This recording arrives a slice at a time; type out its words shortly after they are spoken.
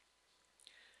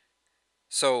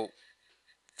So,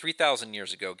 3,000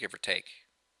 years ago, give or take,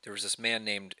 there was this man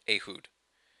named Ehud.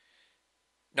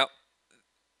 Now,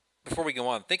 before we go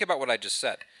on, think about what I just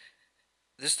said.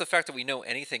 Just the fact that we know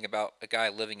anything about a guy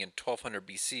living in 1200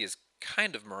 BC is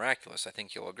kind of miraculous, I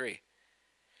think you'll agree.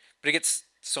 But it gets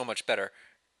so much better.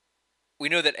 We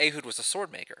know that Ehud was a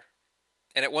sword maker.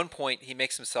 And at one point, he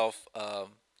makes himself a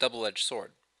double-edged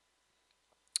sword.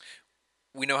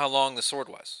 We know how long the sword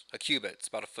was. A cubit. It's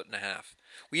about 1.5 feet.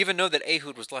 We even know that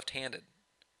Ehud was left-handed.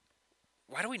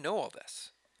 Why do we know all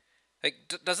this?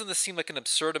 Doesn't this seem like an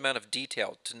absurd amount of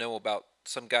detail to know about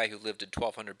some guy who lived in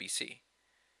 1200 BC?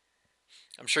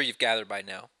 I'm sure you've gathered by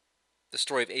now. The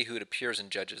story of Ehud appears in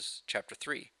Judges chapter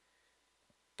 3.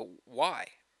 But why?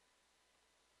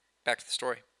 Back to the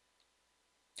story.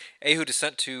 Ehud is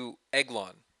sent to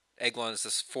Eglon. Eglon is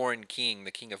this foreign king,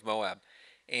 the king of Moab,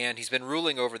 and he's been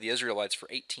ruling over the Israelites for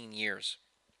 18 years.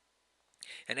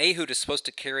 And Ehud is supposed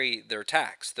to carry their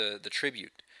tax, the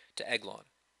tribute, to Eglon.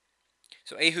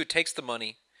 So Ehud takes the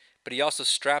money, but he also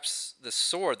straps the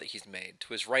sword that he's made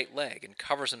to his right leg and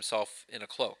covers himself in a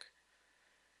cloak.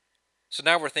 So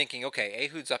now we're thinking, okay,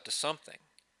 Ehud's up to something.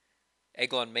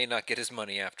 Eglon may not get his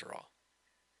money after all.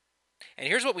 And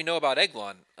here's what we know about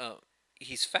Eglon.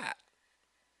 He's fat.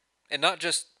 And not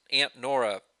just Aunt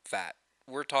Nora fat.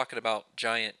 We're talking about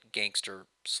giant gangster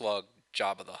slug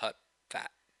Jabba the Hutt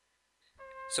fat.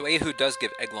 So Ehud does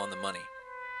give Eglon the money.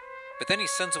 But then he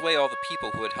sends away all the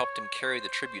people who had helped him carry the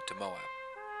tribute to Moab.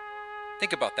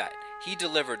 Think about that. He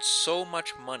delivered so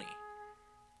much money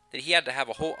that he had to have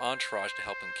a whole entourage to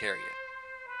help him carry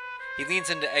it. He leans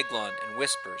into Eglon and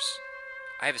whispers,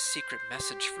 "I have a secret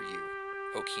message for you,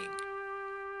 O king."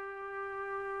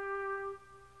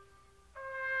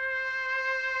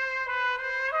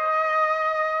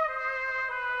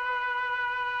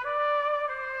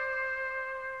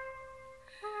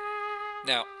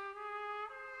 Now,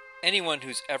 anyone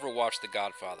who's ever watched The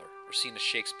Godfather or seen a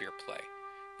Shakespeare play,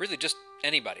 really just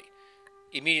anybody,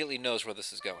 immediately knows where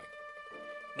this is going.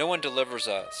 No one delivers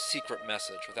a secret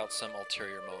message without some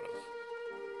ulterior motive.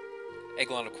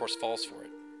 Eglon, of course, falls for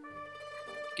it.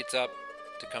 Gets up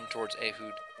to come towards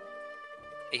Ehud.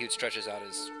 Ehud stretches out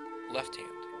his left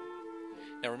hand.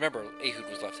 Now remember, Ehud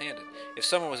was left-handed. If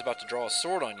someone was about to draw a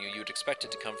sword on you, you would expect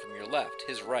it to come from your left,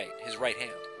 his right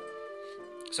hand.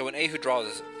 So when Ehud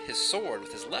draws his sword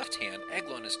with his left hand,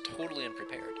 Eglon is totally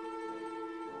unprepared.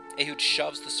 Ehud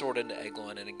shoves the sword into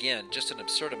Eglon, and again, just an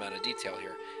absurd amount of detail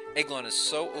here. Eglon is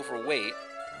so overweight,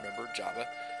 remember Jabba,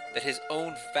 that his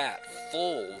own fat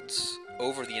folds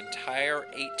over the entire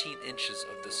 18 inches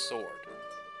of the sword.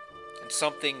 And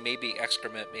something, maybe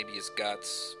excrement, maybe his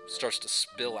guts, starts to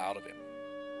spill out of him.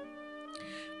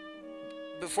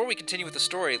 Before we continue with the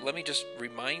story, let me just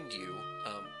remind you,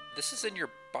 this is in your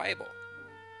Bible.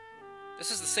 This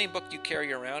is the same book you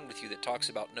carry around with you that talks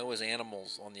about Noah's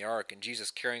animals on the ark and Jesus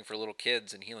caring for little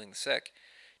kids and healing the sick.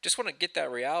 Just want to get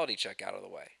that reality check out of the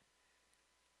way.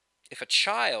 If a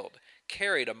child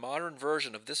carried a modern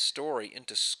version of this story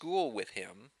into school with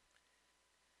him,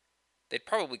 they'd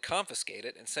probably confiscate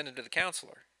it and send it to the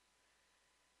counselor.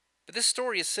 But this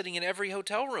story is sitting in every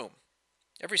hotel room,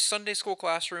 every Sunday school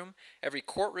classroom, every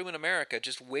courtroom in America,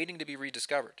 just waiting to be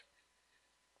rediscovered.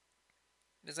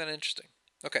 Isn't that interesting?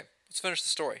 Okay, let's finish the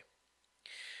story.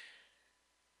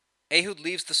 Ehud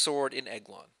leaves the sword in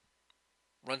Eglon,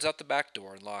 runs out the back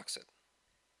door and locks it.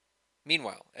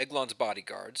 Meanwhile, Eglon's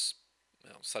bodyguards,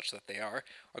 such that they are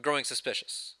growing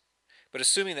suspicious, but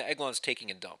assuming that Eglon's taking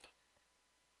a dump.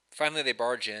 Finally they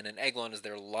barge in, and Eglon is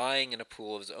there lying in a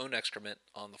pool of his own excrement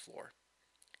on the floor.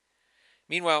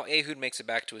 Meanwhile, Ehud makes it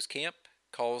back to his camp,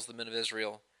 calls the men of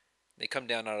Israel. They come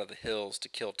down out of the hills to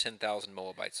kill 10,000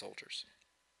 Moabite soldiers.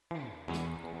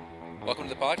 Welcome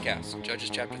to the podcast, Judges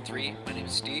chapter 3. My name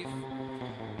is Steve.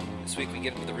 This week we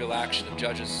get into the real action of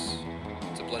Judges.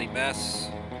 It's a bloody mess.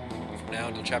 From now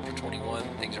until chapter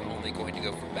 21, things are only going to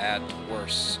go from bad to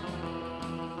worse.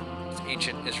 It's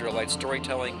ancient Israelite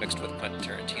storytelling mixed with Quentin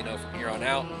Tarantino from here on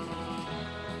out.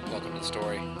 Welcome to the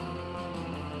story.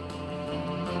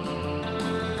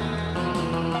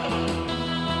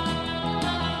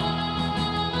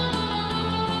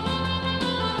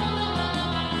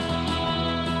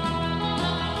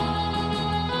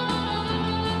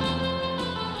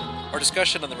 Our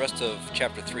discussion on the rest of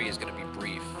chapter 3 is going to be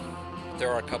brief. There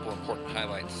are a couple important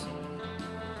highlights.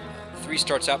 3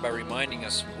 starts out by reminding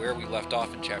us where we left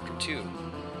off in chapter 2,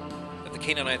 that the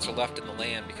Canaanites are left in the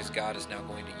land because God is now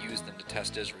going to use them to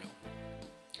test Israel.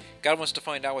 God wants to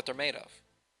find out what they're made of,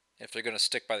 and if they're going to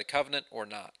stick by the covenant or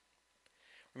not.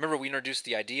 Remember, we introduced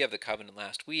the idea of the covenant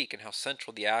last week and how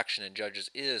central the action in Judges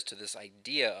is to this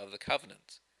idea of the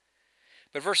covenant.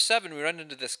 But verse 7, we run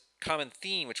into this common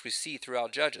theme which we see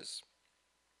throughout Judges.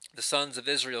 The sons of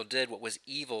Israel did what was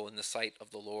evil in the sight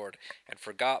of the Lord, and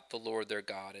forgot the Lord their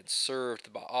God, and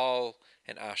served Baal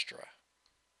and Ashtoreth.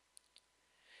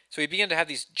 So we begin to have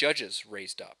these judges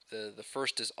raised up. The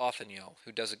first is Othniel,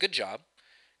 who does a good job,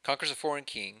 conquers a foreign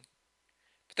king.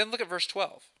 But then look at verse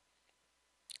 12.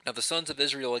 Now the sons of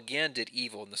Israel again did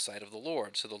evil in the sight of the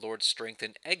Lord, so the Lord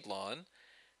strengthened Eglon,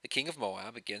 the king of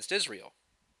Moab, against Israel.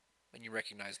 And you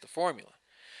recognize the formula.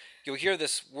 You'll hear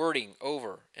this wording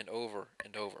over and over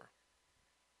and over.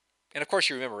 And of course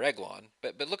you remember Eglon,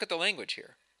 but look at the language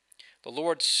here. The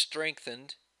Lord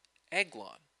strengthened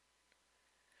Eglon.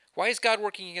 Why is God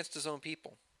working against his own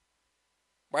people?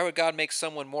 Why would God make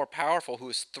someone more powerful who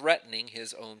is threatening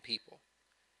his own people?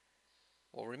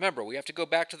 Well, remember, we have to go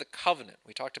back to the covenant.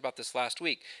 We talked about this last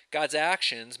week. God's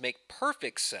actions make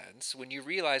perfect sense when you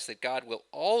realize that God will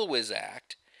always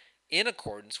act in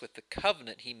accordance with the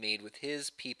covenant he made with his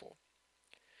people.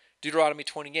 Deuteronomy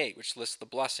 28, which lists the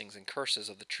blessings and curses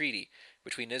of the treaty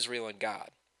between Israel and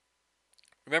God.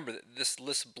 Remember, this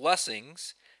lists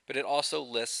blessings, but it also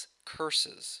lists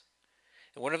curses.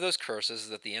 And one of those curses is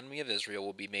that the enemy of Israel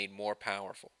will be made more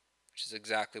powerful, which is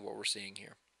exactly what we're seeing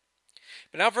here.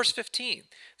 But now verse 15,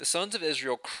 the sons of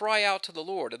Israel cry out to the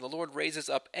Lord, and the Lord raises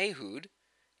up Ehud,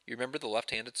 you remember the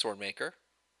left-handed sword maker.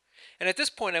 And at this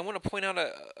point, I want to point out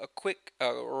a quirk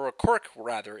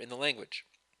in the language.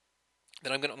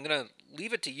 Then I'm going to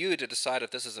leave it to you to decide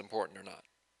if this is important or not.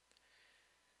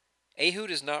 Ehud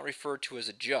is not referred to as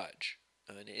a judge.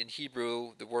 In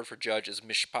Hebrew, the word for judge is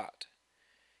mishpat.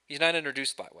 He's not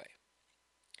introduced that way.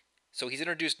 So he's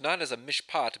introduced not as a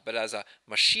mishpat, but as a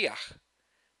Mashiach.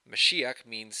 Mashiach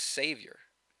means Savior.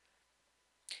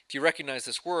 If you recognize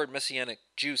this word, Messianic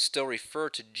Jews still refer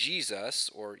to Jesus,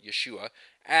 or Yeshua,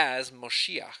 as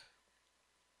Moshiach.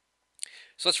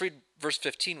 So let's read verse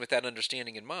 15 with that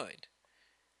understanding in mind.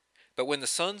 But when the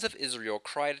sons of Israel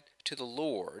cried to the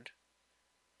Lord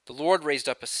raised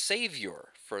up a Savior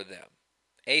for them,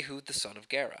 Ehud the son of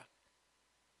Gera.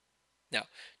 Now,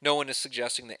 no one is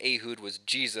suggesting that Ehud was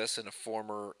Jesus in a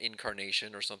former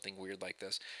incarnation or something weird like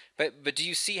this. But do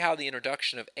you see how the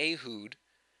introduction of Ehud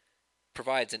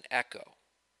provides an echo,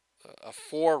 a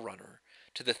forerunner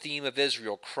to the theme of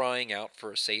Israel crying out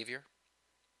for a Savior?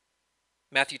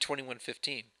 Matthew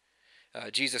 21:15.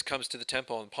 Jesus comes to the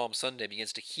temple on Palm Sunday,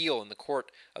 begins to heal in the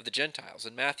court of the Gentiles.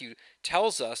 And Matthew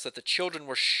tells us that the children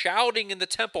were shouting in the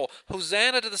temple,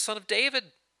 Hosanna to the Son of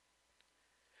David.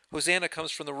 Hosanna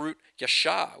comes from the root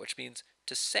Yasha, which means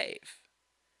to save.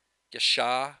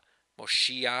 Yasha,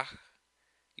 Moshiach,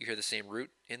 you hear the same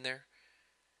root in there?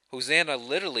 Hosanna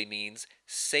literally means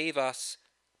save us,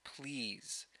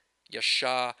 please.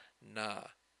 Yasha na.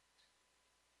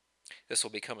 This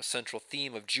will become a central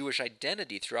theme of Jewish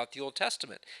identity throughout the Old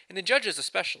Testament, and in Judges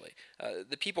especially.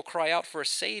 The people cry out for a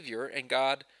Savior, and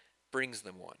God brings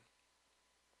them one.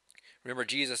 Remember,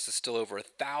 Jesus is still over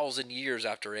 1,000 years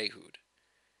after Ehud.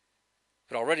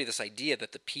 But already this idea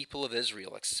that the people of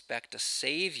Israel expect a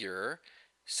Savior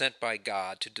sent by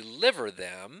God to deliver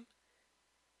them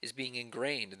is being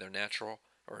ingrained in their natural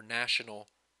or national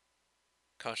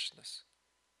consciousness.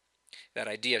 That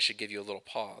idea should give you a little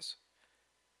pause,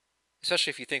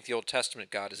 especially if you think the Old Testament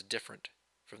God is different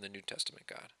from the New Testament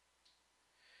God.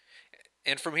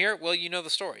 And from here, well, you know the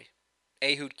story.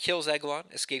 Ehud kills Eglon,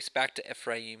 escapes back to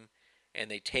Ephraim,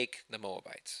 and they take the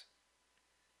Moabites.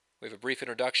 We have a brief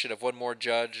introduction of one more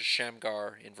judge,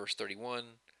 Shamgar, in verse 31.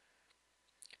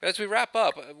 But as we wrap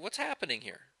up, what's happening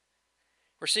here?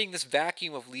 We're seeing this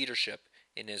vacuum of leadership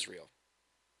in Israel.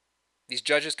 These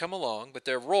judges come along, but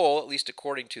their role, at least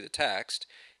according to the text,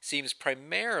 seems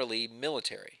primarily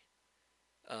military,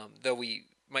 though we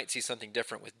might see something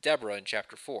different with Deborah in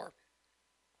chapter 4.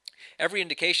 Every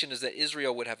indication is that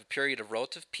Israel would have a period of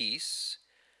relative peace,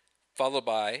 followed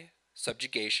by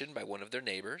subjugation by one of their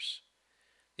neighbors.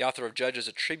 The author of Judges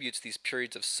attributes these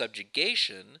periods of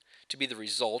subjugation to be the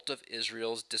result of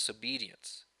Israel's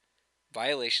disobedience,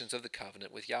 violations of the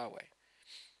covenant with Yahweh.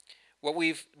 What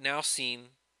we've now seen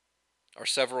are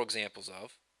several examples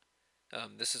of.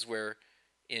 This is where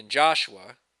in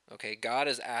Joshua, God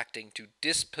is acting to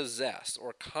dispossess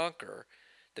or conquer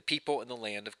the people in the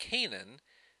land of Canaan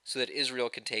so that Israel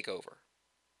can take over.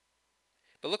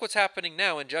 But look what's happening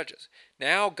now in Judges.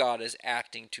 Now God is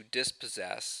acting to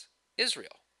dispossess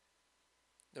Israel.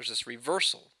 There's this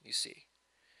reversal, you see.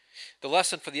 The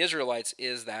lesson for the Israelites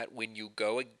is that when you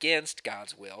go against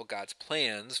God's will, God's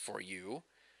plans for you,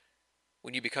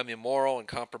 when you become immoral and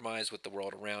compromise with the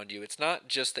world around you, it's not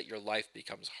just that your life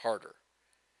becomes harder.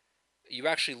 You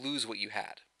actually lose what you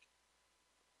had.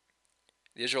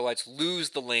 The Israelites lose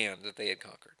the land that they had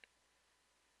conquered.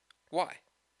 Why?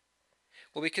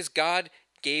 Well, because God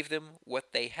gave them what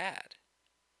they had.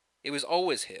 It was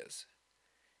always His,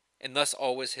 and thus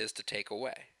always His to take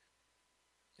away.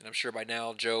 And I'm sure by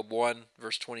now Job 1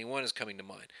 verse 21 is coming to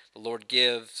mind. The Lord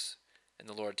gives, and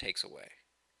the Lord takes away.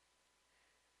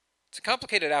 It's a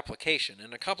complicated application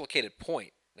and a complicated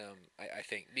point, I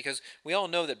think, because we all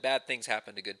know that bad things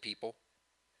happen to good people.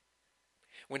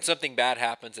 When something bad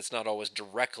happens, it's not always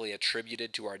directly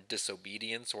attributed to our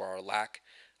disobedience or our lack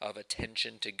of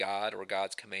attention to God or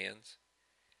God's commands.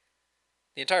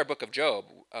 The entire book of Job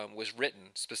was written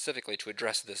specifically to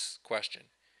address this question,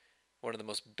 one of the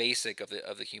most basic of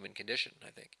the human condition,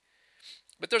 I think.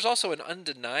 But there's also an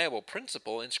undeniable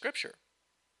principle in Scripture.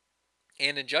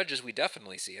 And in Judges, we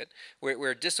definitely see it,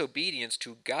 where disobedience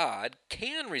to God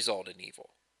can result in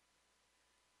evil.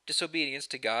 Disobedience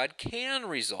to God can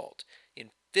result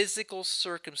in physical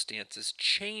circumstances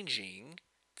changing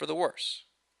for the worse.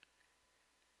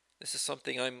 This is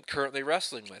something I'm currently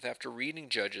wrestling with after reading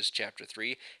Judges chapter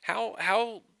 3.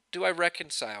 How do I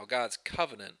reconcile God's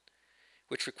covenant,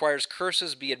 which requires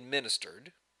curses be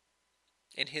administered,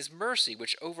 and His mercy,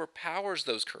 which overpowers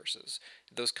those curses,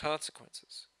 those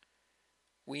consequences?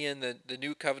 We in the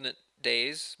New Covenant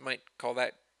days might call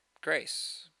that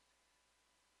grace.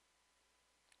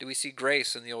 Do we see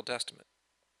grace in the Old Testament?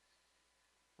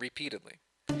 Repeatedly.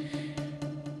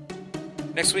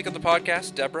 Next week on the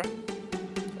podcast, Deborah,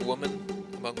 a woman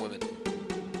among women.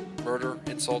 Murder,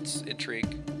 insults,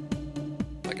 intrigue.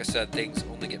 Like I said, things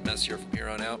only get messier from here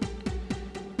on out.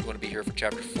 You want to be here for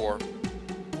chapter 4.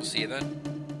 We'll see you then.